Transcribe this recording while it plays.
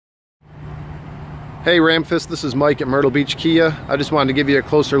Hey Ramfist, this is Mike at Myrtle Beach Kia. I just wanted to give you a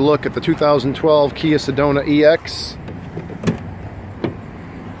closer look at the 2012 Kia Sedona EX.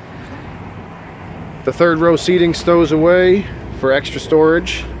 The third row seating stows away for extra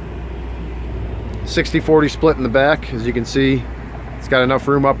storage. 60-40 split in the back. As you can see, it's got enough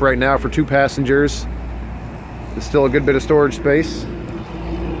room up right now for 2 passengers. There's still a good bit of storage space.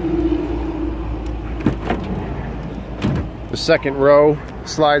 The second row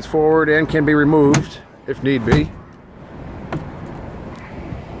slides forward and can be removed if need be.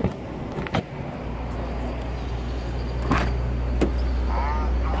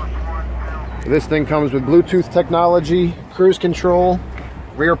 This thing comes with Bluetooth technology, cruise control,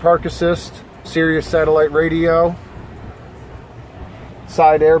 rear park assist, Sirius satellite radio,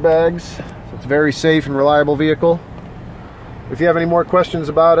 side airbags. So it's a very safe and reliable vehicle. If you have any more questions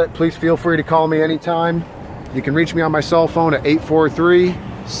about it, please feel free to call me anytime. You can reach me on my cell phone at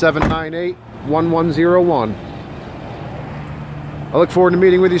 843-798-1101. I look forward to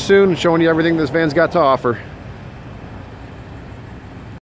meeting with you soon and showing you everything this van's got to offer.